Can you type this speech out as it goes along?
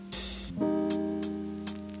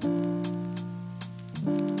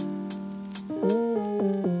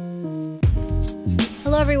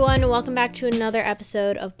everyone. Welcome back to another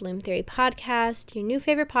episode of Bloom Theory Podcast, your new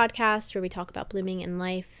favorite podcast where we talk about blooming in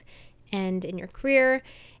life and in your career.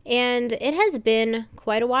 And it has been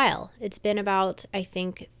quite a while. It's been about, I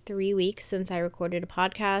think, 3 weeks since I recorded a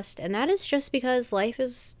podcast, and that is just because life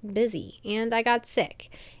is busy and I got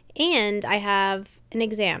sick. And I have an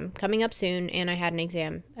exam coming up soon, and I had an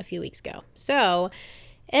exam a few weeks ago. So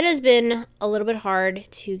it has been a little bit hard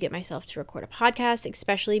to get myself to record a podcast,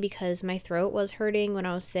 especially because my throat was hurting when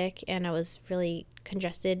I was sick and I was really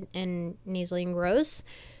congested and nasally and gross.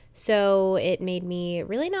 So it made me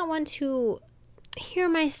really not want to hear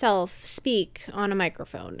myself speak on a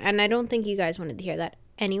microphone. And I don't think you guys wanted to hear that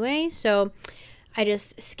anyway. So I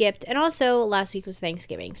just skipped. And also last week was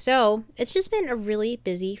Thanksgiving. So it's just been a really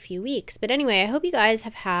busy few weeks. But anyway, I hope you guys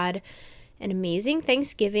have had an amazing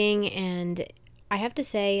Thanksgiving, and I have to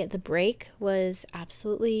say the break was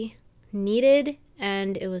absolutely needed,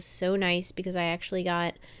 and it was so nice because I actually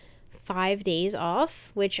got 5 days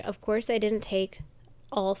off, which of course I didn't take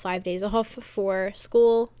all 5 days off for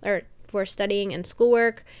school or for studying and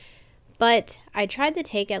schoolwork, but I tried to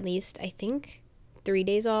take at least, I think, 3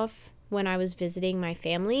 days off when I was visiting my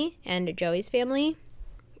family and Joey's family.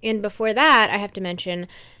 And before that, I have to mention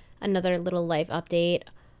another little life update.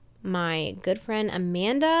 My good friend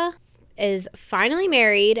Amanda is finally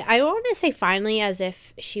married. I don't want to say finally as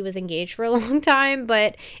if she was engaged for a long time,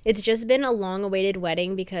 but it's just been a long-awaited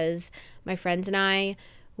wedding because my friends and I,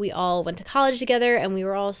 we all went to college together, and we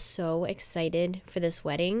were all so excited for this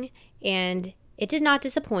wedding. And it did not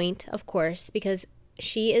disappoint, of course, because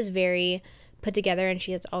she is very put together and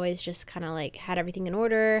she has always just kind of like had everything in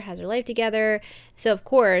order, has her life together. So of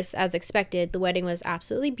course, as expected, the wedding was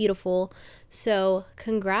absolutely beautiful. So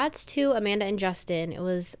congrats to Amanda and Justin. It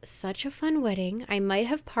was such a fun wedding. I might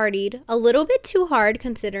have partied a little bit too hard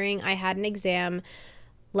considering I had an exam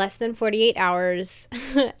less than 48 hours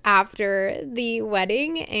after the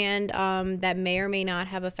wedding, and that may or may not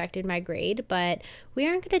have affected my grade, but we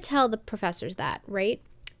aren't going to tell the professors that, right?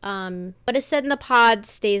 What is said in the pod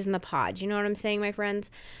stays in the pod. You know what I'm saying, my friends?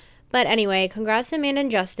 But anyway, congrats to Amanda and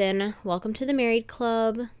Justin. Welcome to the married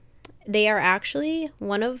club. They are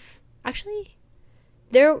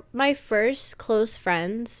they're my first close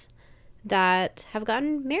friends that have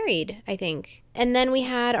gotten married, I think. And then we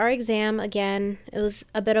had our exam again. It was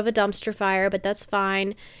a bit of a dumpster fire, but that's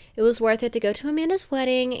fine. It was worth it to go to Amanda's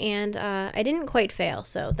wedding, and I didn't quite fail,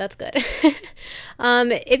 so that's good.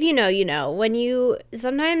 If you know, you know.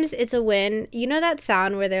 Sometimes it's a win. You know that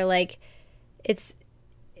sound where they're like, if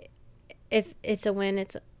it's a win,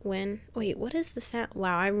 it's a win. Wait, what is the sound?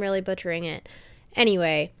 Wow, I'm really butchering it.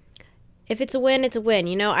 Anyway, if it's a win, it's a win.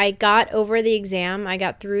 You know, I got over the exam. I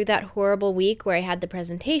got through that horrible week where I had the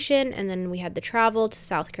presentation, and then we had the travel to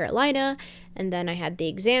South Carolina, and then I had the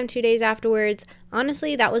exam 2 days afterwards.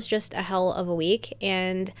 Honestly, that was just a hell of a week,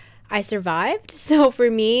 and I survived. So for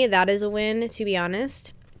me, that is a win, to be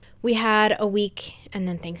honest. We had a week and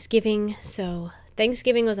then Thanksgiving. So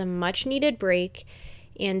Thanksgiving was a much needed break,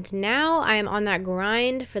 and now I am on that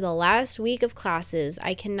grind for the last week of classes.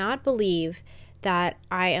 I cannot believe that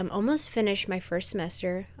I am almost finished my first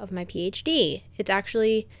semester of my PhD. It's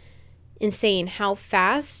actually insane how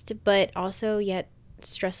fast, but also yet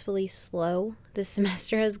stressfully slow this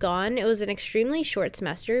semester has gone. It was an extremely short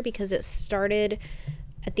semester because it started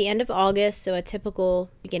at the end of August, so a typical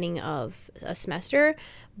beginning of a semester,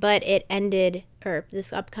 but it ended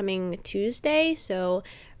this upcoming Tuesday, so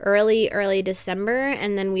early December.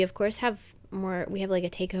 And then we of course have like a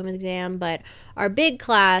take-home exam, but our big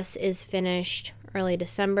class is finished early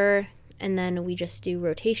December, and then we just do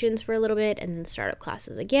rotations for a little bit and then start up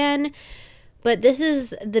classes again. But this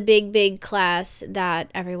is the big class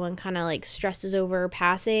that everyone kind of like stresses over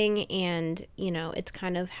passing, and you know, it's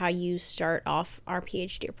kind of how you start off our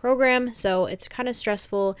PhD program, so it's kind of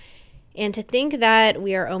stressful. And to think that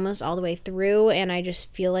we are almost all the way through, and I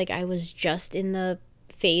just feel like I was just in the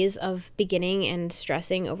phase of beginning and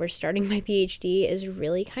stressing over starting my PhD is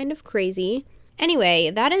really kind of crazy.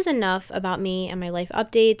 Anyway, that is enough about me and my life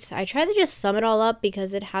updates. I tried to just sum it all up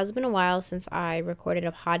because it has been a while since I recorded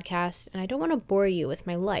a podcast, and I don't want to bore you with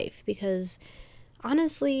my life because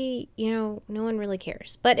honestly, you know, no one really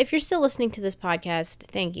cares. But if you're still listening to this podcast,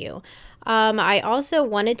 thank you. I also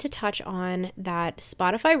wanted to touch on that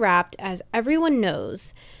Spotify Wrapped, as everyone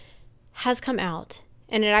knows, has come out,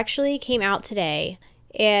 and it actually came out today.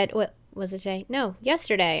 What was it today? No,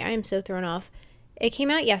 yesterday. I am so thrown off. It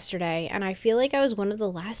came out yesterday, and I feel like I was one of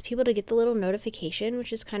the last people to get the little notification,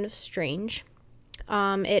 which is kind of strange.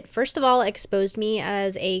 It first of all exposed me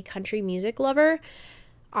as a country music lover.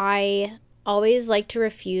 I always like to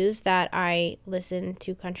refuse that I listen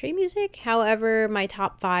to country music. However, my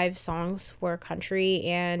top 5 songs were country,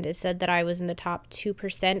 and it said that I was in the top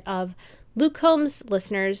 2% of Luke Combs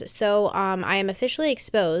listeners. So I am officially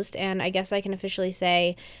exposed, and I guess I can officially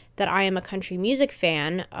say that I am a country music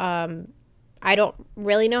fan. I don't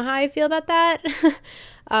really know how I feel about that.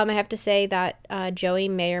 I have to say that Joey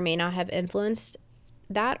may or may not have influenced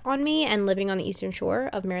that on me, and living on the Eastern Shore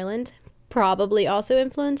of Maryland probably also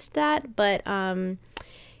influenced that. But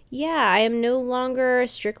yeah, I am no longer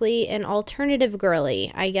strictly an alternative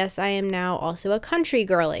girly. I guess I am now also a country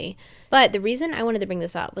girly. But the reason I wanted to bring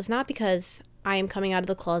this up was not because I am coming out of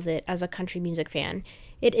the closet as a country music fan.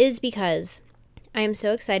 It is because I am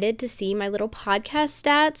so excited to see my little podcast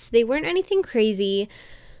stats. They weren't anything crazy,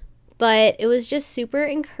 but it was just super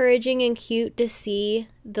encouraging and cute to see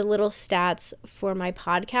the little stats for my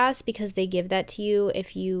podcast, because they give that to you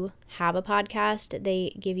if you have a podcast.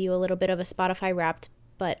 They give you a little bit of a Spotify Wrapped,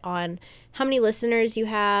 but on how many listeners you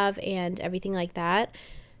have and everything like that.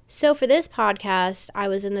 So for this podcast, I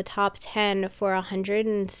was in the top 10 for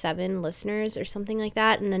 107 listeners or something like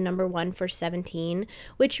that, and the number 1 for 17,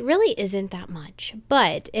 which really isn't that much.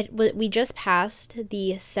 But we just passed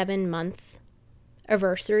the 7-month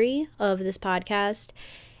anniversary of this podcast,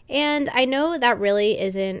 and I know that really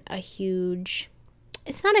isn't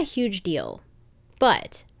it's not a huge deal,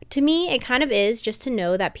 but to me it kind of is, just to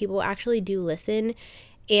know that people actually do listen,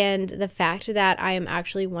 and the fact that I am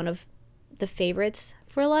actually one of the favorites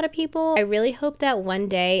for a lot of people. I really hope that one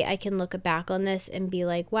day I can look back on this and be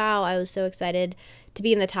like, wow, I was so excited to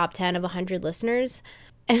be in the top 10 of 100 listeners.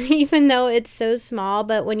 And even though it's so small,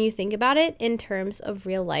 but when you think about it in terms of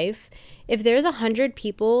real life, if there's 100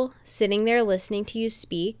 people sitting there listening to you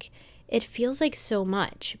speak, it feels like so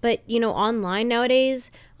much. But, online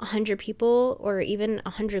nowadays, 100 people or even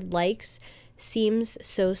 100 likes seems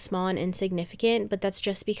so small and insignificant, but that's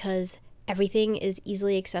just because everything is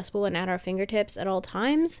easily accessible and at our fingertips at all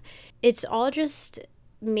times. It's all just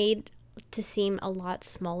made to seem a lot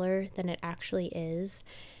smaller than it actually is.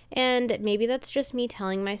 And maybe that's just me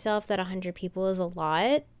telling myself that 100 people is a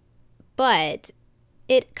lot, but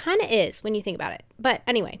it kind of is when you think about it. But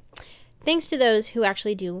anyway, thanks to those who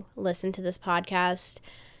actually do listen to this podcast.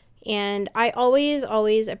 And I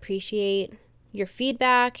always appreciate your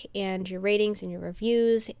feedback and your ratings and your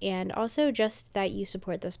reviews, and also just that you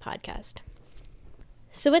support this podcast.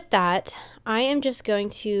 So with that, I am just going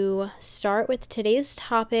to start with today's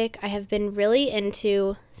topic. I have been really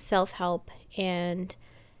into self-help and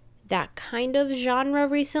that kind of genre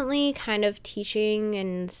recently, kind of teaching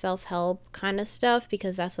and self-help kind of stuff,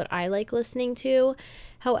 because that's what I like listening to.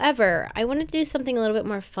 However, I wanted to do something a little bit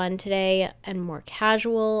more fun today and more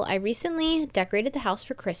casual. I recently decorated the house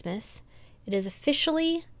for Christmas. It is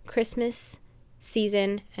officially Christmas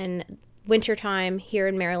season and winter time here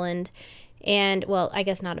in Maryland. And, well, I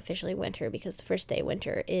guess not officially winter, because the first day of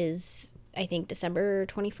winter is, I think, December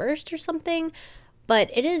 21st or something. But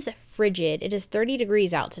it is frigid. It is 30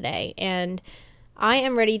 degrees out today. And I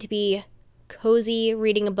am ready to be cozy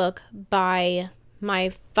reading a book by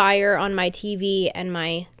my fire on my TV and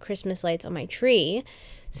my Christmas lights on my tree.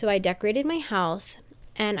 So I decorated my house.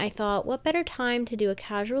 And I thought, what better time to do a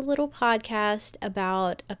casual little podcast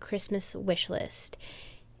about a Christmas wish list?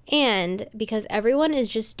 And because everyone is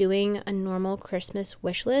just doing a normal Christmas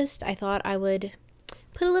wish list, I thought I would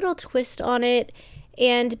put a little twist on it.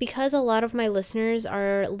 And because a lot of my listeners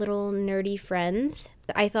are little nerdy friends,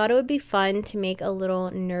 I thought it would be fun to make a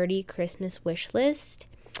little nerdy Christmas wish list.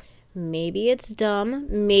 Maybe it's dumb.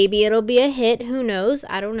 Maybe it'll be a hit. Who knows?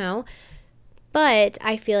 I don't know. But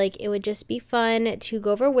I feel like it would just be fun to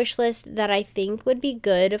go over a wish list that I think would be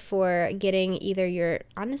good for getting either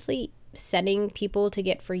honestly, setting people to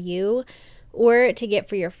get for you, or to get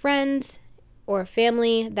for your friends or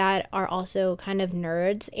family that are also kind of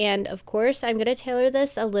nerds. And of course, I'm going to tailor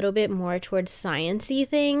this a little bit more towards science-y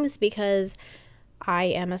things, because I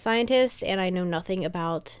am a scientist and I know nothing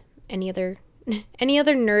about any other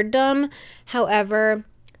nerddom. However,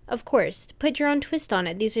 of course, put your own twist on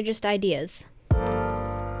it. These are just ideas.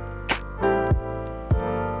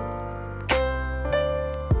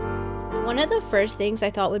 One of the first things I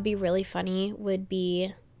thought would be really funny would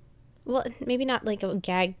be, well, maybe not like a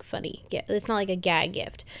gag funny gift. It's not like a gag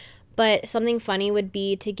gift, but something funny would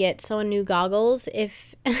be to get someone new goggles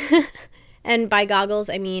and by goggles,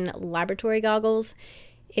 I mean laboratory goggles.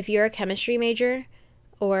 If you're a chemistry major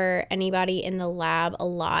or anybody in the lab a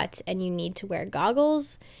lot and you need to wear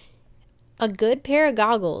goggles, a good pair of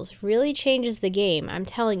goggles really changes the game, I'm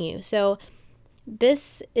telling you. So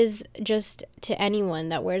this is just to anyone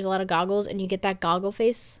that wears a lot of goggles and you get that goggle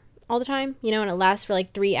face all the time, and it lasts for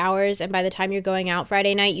like 3 hours. And by the time you're going out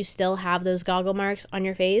Friday night, you still have those goggle marks on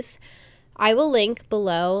your face. I will link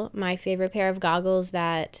below my favorite pair of goggles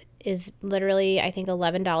that is literally, I think,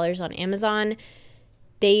 $11 on Amazon.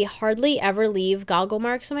 They hardly ever leave goggle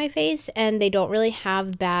marks on my face, and they don't really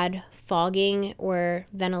have bad fogging or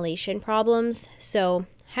ventilation problems. So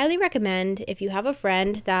highly recommend if you have a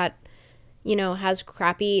friend that has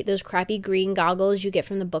those crappy green goggles you get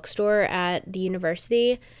from the bookstore at the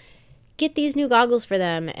university, get these new goggles for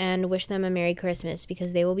them and wish them a Merry Christmas,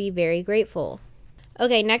 because they will be very grateful.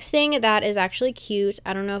 Okay, next thing that is actually cute.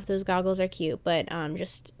 I don't know if those goggles are cute, but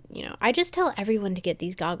I just tell everyone to get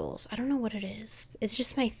these goggles. I don't know what it is. It's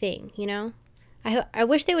just my thing, I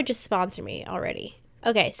wish they would just sponsor me already.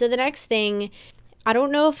 Okay, so the next thing, I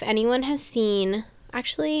don't know if anyone has seen,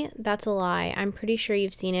 actually, that's a lie. I'm pretty sure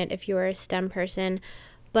you've seen it if you're a STEM person,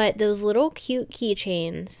 but those little cute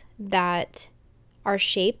keychains that are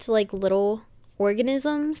shaped like little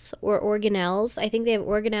organisms or organelles. I think they have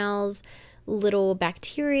organelles, little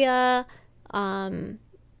bacteria,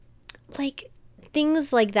 like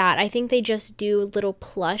things like that. I think they just do little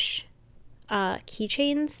plush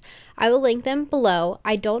keychains. I will link them below.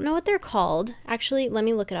 I don't know what they're called. Actually, let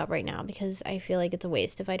me look it up right now, because I feel like it's a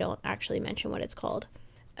waste if I don't actually mention what it's called.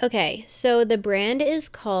 Okay, so the brand is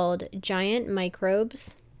called Giant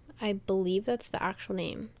Microbes. I believe that's the actual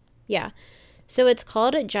name. Yeah. So it's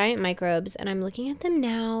called Giant Microbes, and I'm looking at them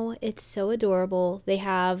now. It's so adorable. They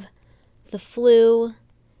have the flu.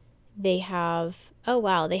 They have, oh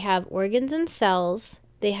wow, they have organs and cells.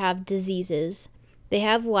 They have diseases. They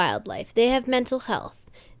have wildlife. They have mental health.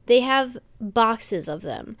 They have boxes of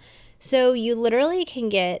them. So you literally can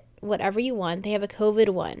get whatever you want. They have a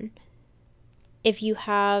COVID one. If you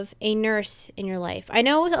have a nurse in your life. I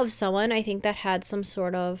know of someone, I think, that had some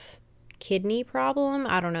sort of kidney problem.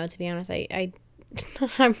 I don't know, to be honest.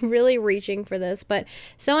 I'm really reaching for this, but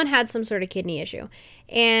someone had some sort of kidney issue,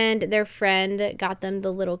 and their friend got them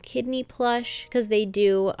the little kidney plush, because they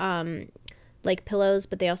do like pillows,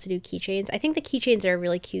 but they also do keychains. I think the keychains are a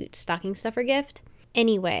really cute stocking stuffer gift.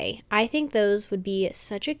 Anyway, I think those would be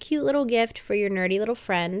such a cute little gift for your nerdy little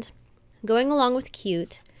friend. Going along with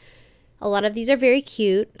cute, a lot of these are very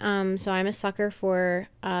cute, so I'm a sucker for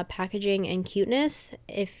packaging and cuteness,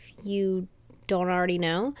 if you don't already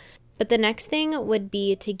know. But the next thing would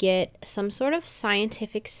be to get some sort of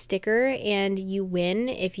scientific sticker, and you win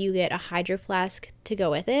if you get a Hydro Flask to go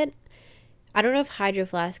with it. I don't know if Hydro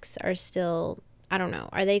Flasks are still, I don't know,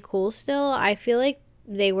 are they cool still? I feel like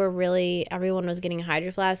they were really, everyone was getting a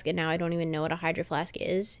Hydro Flask, and now I don't even know what a Hydro Flask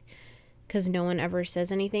is, because no one ever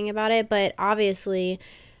says anything about it. But obviously,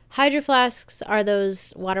 Hydro Flasks are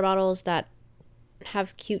those water bottles that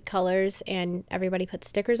have cute colors, and everybody puts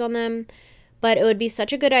stickers on them. But it would be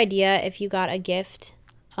such a good idea if you got a gift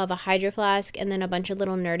of a Hydro Flask and then a bunch of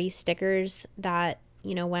little nerdy stickers that,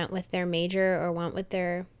 went with their major or went with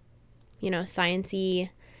their, sciencey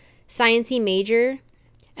major.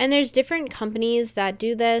 And there's different companies that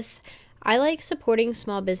do this. I like supporting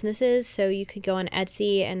small businesses, so you could go on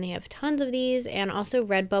Etsy and they have tons of these. And also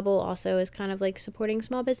Redbubble also is kind of like supporting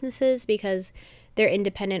small businesses, because they're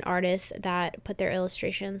independent artists that put their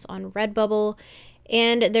illustrations on Redbubble.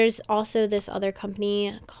 And there's also this other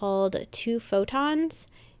company called 2 Photons.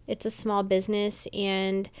 It's a small business,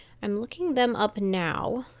 and I'm looking them up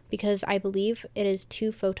now because I believe it is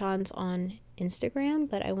 2 Photons on Instagram,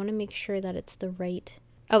 but I want to make sure that it's the right.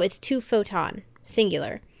 Oh, it's 2 Photon,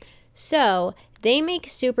 singular. So they make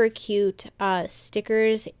super cute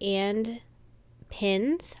stickers and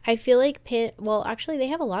pins. I feel like actually they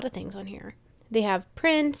have a lot of things on here. They have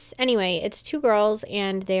prints. Anyway, it's 2 girls,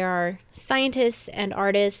 and they are scientists and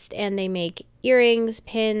artists, and they make earrings,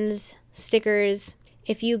 pins, stickers.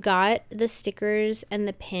 If you got the stickers and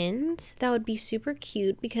the pins, that would be super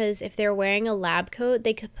cute, because if they're wearing a lab coat,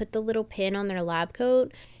 they could put the little pin on their lab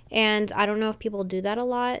coat. And I don't know if people do that a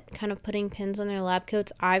lot, kind of putting pins on their lab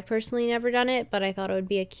coats. I've personally never done it, but I thought it would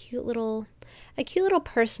be a cute little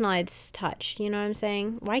personalized touch. You know what I'm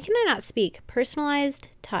saying? Why can I not speak? Personalized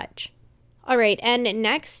touch. All right, and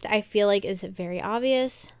next I feel like is very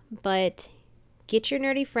obvious, but get your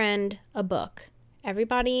nerdy friend a book.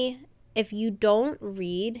 Everybody, if you don't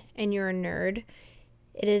read and you're a nerd,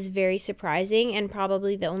 it is very surprising, and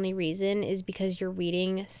probably the only reason is because you're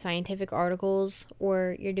reading scientific articles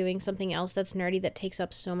or you're doing something else that's nerdy that takes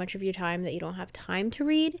up so much of your time that you don't have time to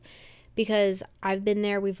read, because I've been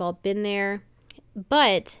there, we've all been there.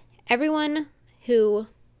 But everyone who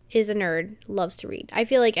is a nerd loves to read. I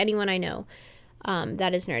feel like anyone I know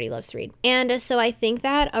that is nerdy loves to read. And so I think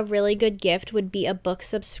that a really good gift would be a book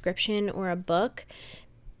subscription or a book.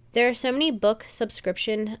 There are so many book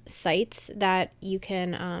subscription sites that you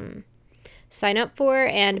can sign up for,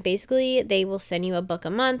 and basically they will send you a book a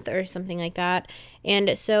month or something like that.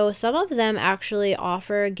 And so some of them actually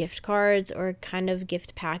offer gift cards or kind of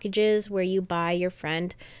gift packages where you buy your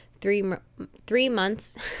friend 3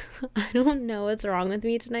 months. I don't know what's wrong with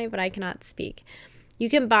me tonight, but I cannot speak. You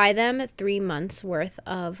can buy them 3 months worth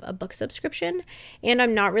of a book subscription, and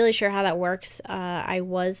I'm not really sure how that works. I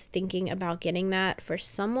was thinking about getting that for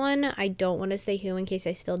someone. I don't want to say who in case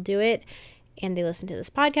I still do it and they listen to this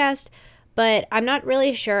podcast, but I'm not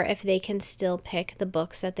really sure if they can still pick the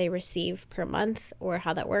books that they receive per month or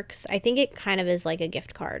how that works. I think it kind of is like a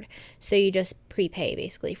gift card, so you just prepay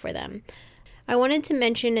basically for them. I wanted to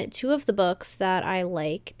mention 2 of the books that I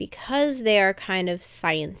like because they are kind of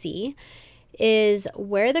science-y. Is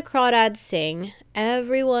Where the Crawdads Sing.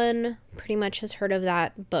 Everyone pretty much has heard of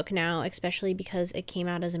that book now, especially because it came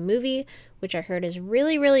out as a movie, which I heard is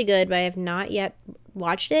really, really good, but I have not yet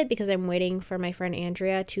watched it because I'm waiting for my friend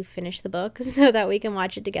Andrea to finish the book so that we can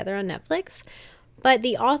watch it together on Netflix. But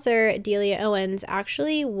the author, Delia Owens,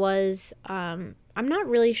 actually was, I'm not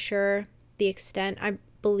really sure the extent. I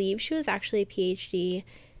believe she was actually a PhD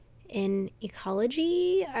in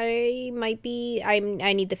ecology. I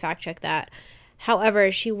need to fact check that.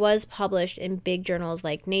 However, she was published in big journals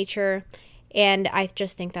like Nature, and I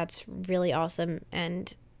just think that's really awesome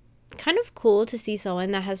and kind of cool to see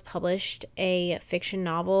someone that has published a fiction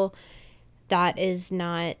novel that is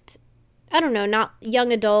not, I don't know, not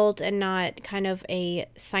young adult and not kind of a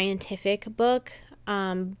scientific book,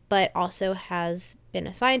 but also has been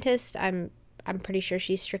a scientist. I'm pretty sure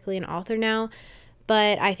she's strictly an author now.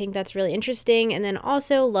 But I think that's really interesting. And then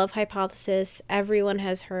also Love Hypothesis. Everyone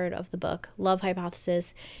has heard of the book Love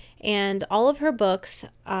Hypothesis. And all of her books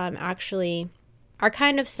actually are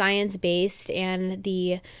kind of science-based. And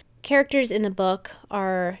the characters in the book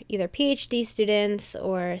are either PhD students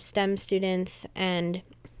or STEM students. And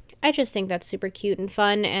I just think that's super cute and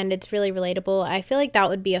fun. And it's really relatable. I feel like that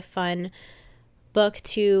would be a fun book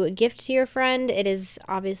to gift to your friend. It is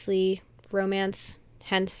obviously romance,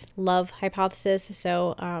 hence Love Hypothesis.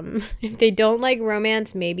 So if they don't like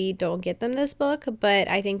romance, maybe don't get them this book. But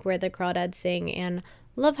I think Where the Crawdads Sing and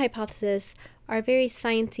Love Hypothesis are very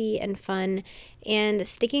sciencey and fun. And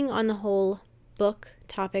sticking on the whole book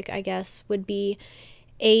topic, I guess, would be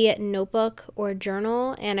a notebook or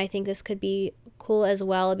journal. And I think this could be cool as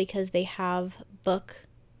well because they have book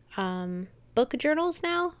journals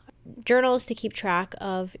now. Journals to keep track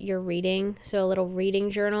of your reading. So a little reading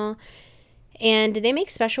journal. And they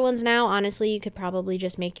make special ones now. Honestly, you could probably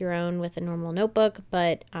just make your own with a normal notebook.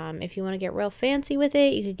 But if you want to get real fancy with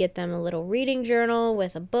it, you could get them a little reading journal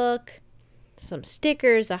with a book, some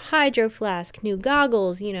stickers, a hydro flask, new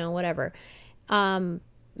goggles, whatever.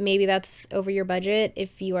 Maybe that's over your budget.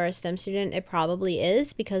 If you are a STEM student, it probably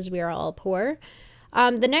is because we are all poor.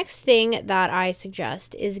 The next thing that I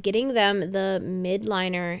suggest is getting them the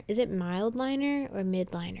midliner. Is it mild liner or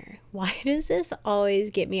midliner? Why does this always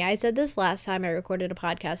get me? I said this last time I recorded a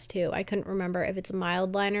podcast too. I couldn't remember if it's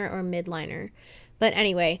mild liner or midliner. But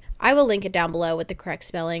anyway, I will link it down below with the correct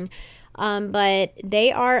spelling. But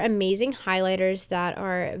they are amazing highlighters that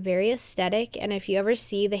are very aesthetic. And if you ever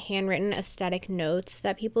see the handwritten aesthetic notes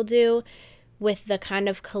that people do with the kind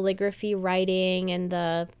of calligraphy writing and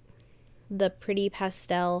the pretty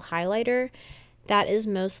pastel highlighter, that is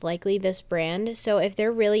most likely this brand. So if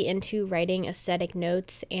they're really into writing aesthetic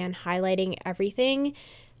notes and highlighting everything,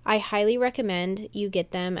 I highly recommend you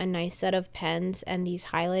get them a nice set of pens and these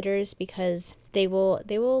highlighters because they will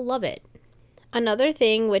love it. Another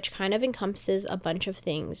thing which kind of encompasses a bunch of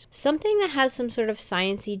things, something that has some sort of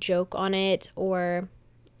sciencey joke on it, or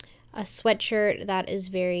a sweatshirt that is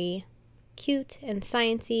very cute and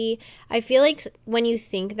sciencey. I feel like when you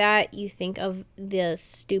think that, you think of the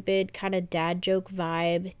stupid kind of dad joke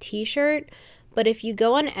vibe t-shirt. But if you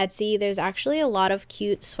go on Etsy, there's actually a lot of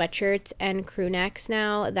cute sweatshirts and crew necks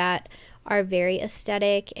now that are very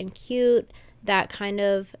aesthetic and cute, that kind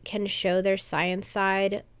of can show their science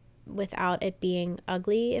side without it being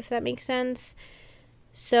ugly, if that makes sense.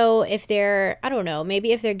 So if they're, I don't know,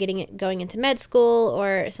 maybe if they're going into med school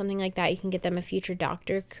or something like that, you can get them a future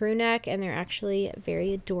doctor crew neck, and they're actually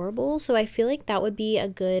very adorable. So I feel like that would be a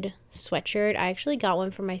good sweatshirt. I actually got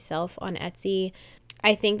one for myself on Etsy.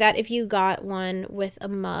 I think that if you got one with a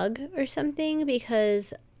mug or something,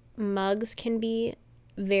 because mugs can be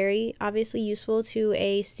very obviously useful to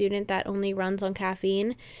a student that only runs on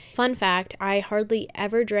caffeine. Fun fact, I hardly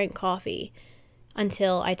ever drank coffee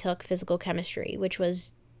until I took physical chemistry, which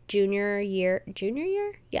was junior year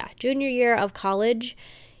of college.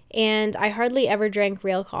 And I hardly ever drank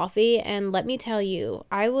real coffee. And let me tell you,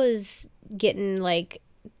 I was getting like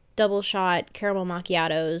double shot caramel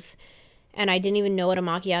macchiatos, and I didn't even know what a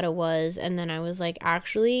macchiato was. And then I was like,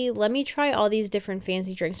 actually, let me try all these different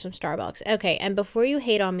fancy drinks from Starbucks. Okay, and before you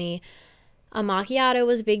hate on me, a macchiato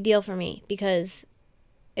was a big deal for me because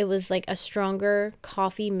it was like a stronger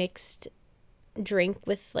coffee mixed drink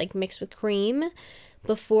with like mixed with cream.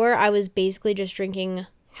 Before, I was basically just drinking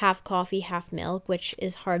half coffee, half milk, which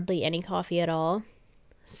is hardly any coffee at all.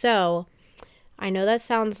 So I know that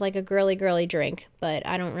sounds like a girly drink, but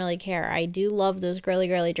I don't really care. I do love those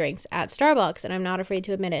girly drinks at Starbucks, and I'm not afraid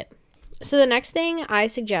to admit it. So the next thing I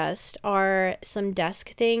suggest are some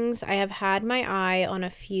desk things. I have had my eye on a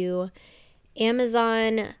few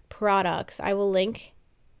Amazon products. I will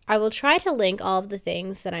try to link all of the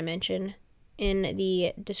things that I mention in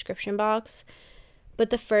the description box. But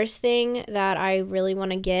the first thing that I really want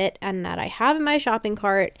to get and that I have in my shopping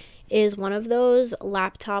cart is one of those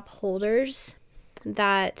laptop holders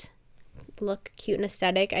that look cute and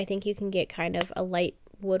aesthetic. I think you can get kind of a light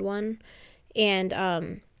wood one,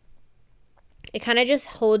 and it kind of just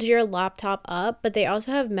holds your laptop up, but they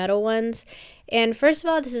also have metal ones. And first of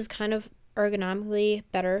all, this is kind of ergonomically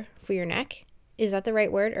better for your neck. Is that the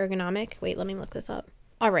right word? Ergonomic? Wait, let me look this up.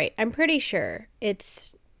 All right, I'm pretty sure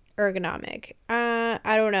it's ergonomic.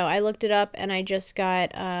 I don't know. I looked it up and I just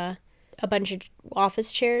got a bunch of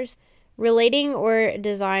office chairs. Relating or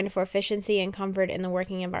designed for efficiency and comfort in the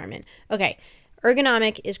working environment. Okay,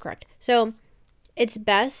 ergonomic is correct. So it's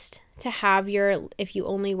best to have if you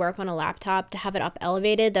only work on a laptop, to have it up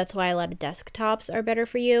elevated. That's why a lot of desktops are better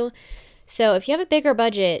for you. So if you have a bigger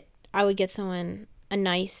budget, I would get someone a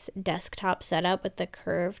nice desktop setup with the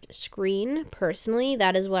curved screen. Personally,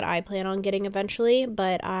 that is what I plan on getting eventually,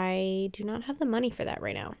 but I do not have the money for that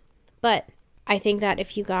right now. But I think that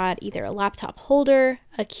if you got either a laptop holder,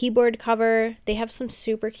 a keyboard cover, they have some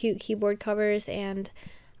super cute keyboard covers, and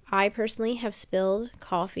I personally have spilled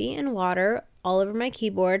coffee and water all over my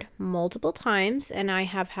keyboard multiple times, and I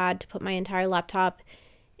have had to put my entire laptop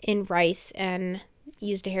in rice and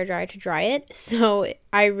used a hairdryer to dry it. So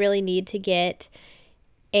I really need to get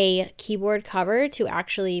a keyboard cover to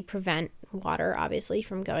actually prevent water, obviously,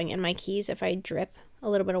 from going in my keys if I drip a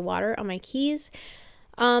little bit of water on my keys.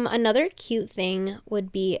 Another cute thing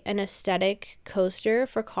would be an aesthetic coaster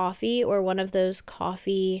for coffee, or one of those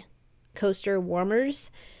coffee coaster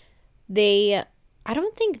warmers. I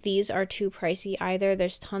don't think these are too pricey either.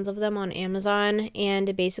 There's tons of them on Amazon,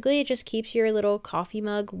 and basically it just keeps your little coffee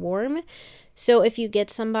mug warm. So if you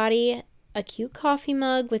get somebody a cute coffee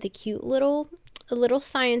mug with a little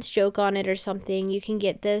science joke on it or something, you can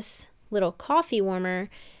get this little coffee warmer,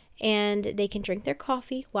 and they can drink their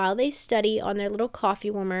coffee while they study on their little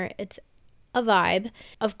coffee warmer. It's a vibe.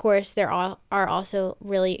 Of course, there are also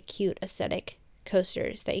really cute aesthetic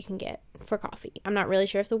coasters that you can get for coffee. I'm not really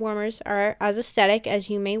sure if the warmers are as aesthetic as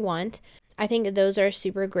you may want. I think those are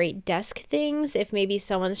super great desk things if maybe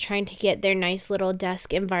someone's trying to get their nice little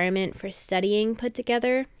desk environment for studying put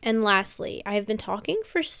together. And lastly, I have been talking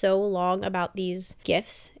for so long about these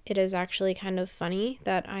gifts. It is actually kind of funny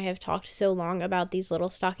that I have talked so long about these little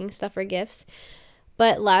stocking stuffer gifts.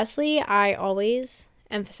 But lastly, I always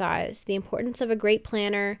emphasize the importance of a great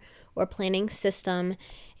planner or planning system.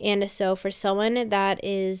 And so for someone that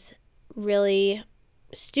is really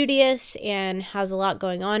studious and has a lot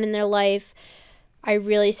going on in their life, I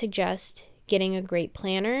really suggest getting a great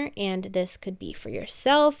planner. And this could be for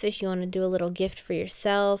yourself if you want to do a little gift for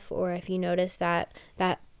yourself, or if you notice that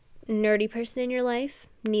that nerdy person in your life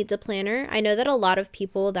needs a planner. I know that a lot of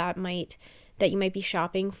people that you might be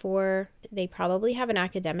shopping for, they probably have an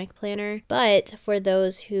academic planner. But for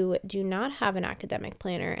those who do not have an academic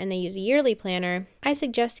planner and they use a yearly planner, I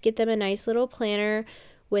suggest get them a nice little planner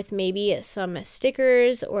with maybe some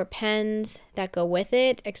stickers or pens that go with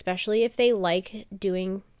it, especially if they like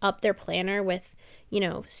doing up their planner with,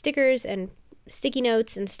 stickers and sticky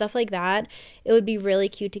notes and stuff like that. It would be really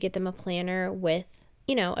cute to get them a planner with,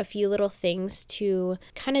 a few little things to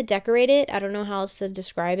kind of decorate it. I don't know how else to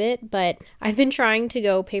describe it, but I've been trying to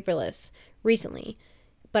go paperless recently,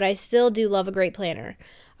 but I still do love a great planner.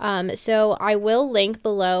 So I will link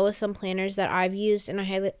below some planners that I've used and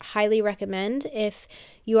I highly recommend if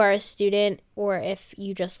you are a student or if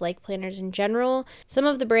you just like planners in general. Some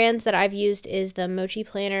of the brands that I've used is the Mochi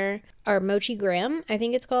Planner, or Mochi Graham, I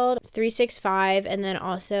think it's called, 365, and then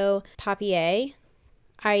also Papier.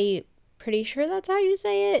 I'm pretty sure that's how you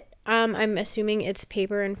say it. I'm assuming it's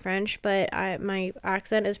paper in French, but my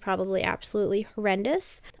accent is probably absolutely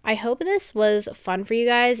horrendous. I hope this was fun for you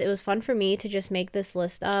guys. It was fun for me to just make this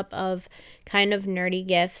list up of kind of nerdy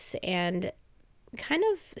gifts and kind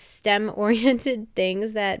of STEM oriented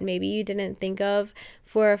things that maybe you didn't think of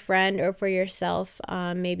for a friend or for yourself.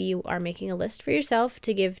 Maybe you are making a list for yourself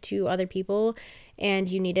to give to other people and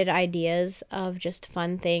you needed ideas of just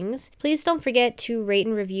fun things. Please don't forget to rate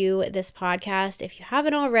and review this podcast if you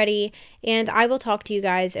haven't already, and I will talk to you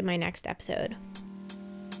guys in my next episode.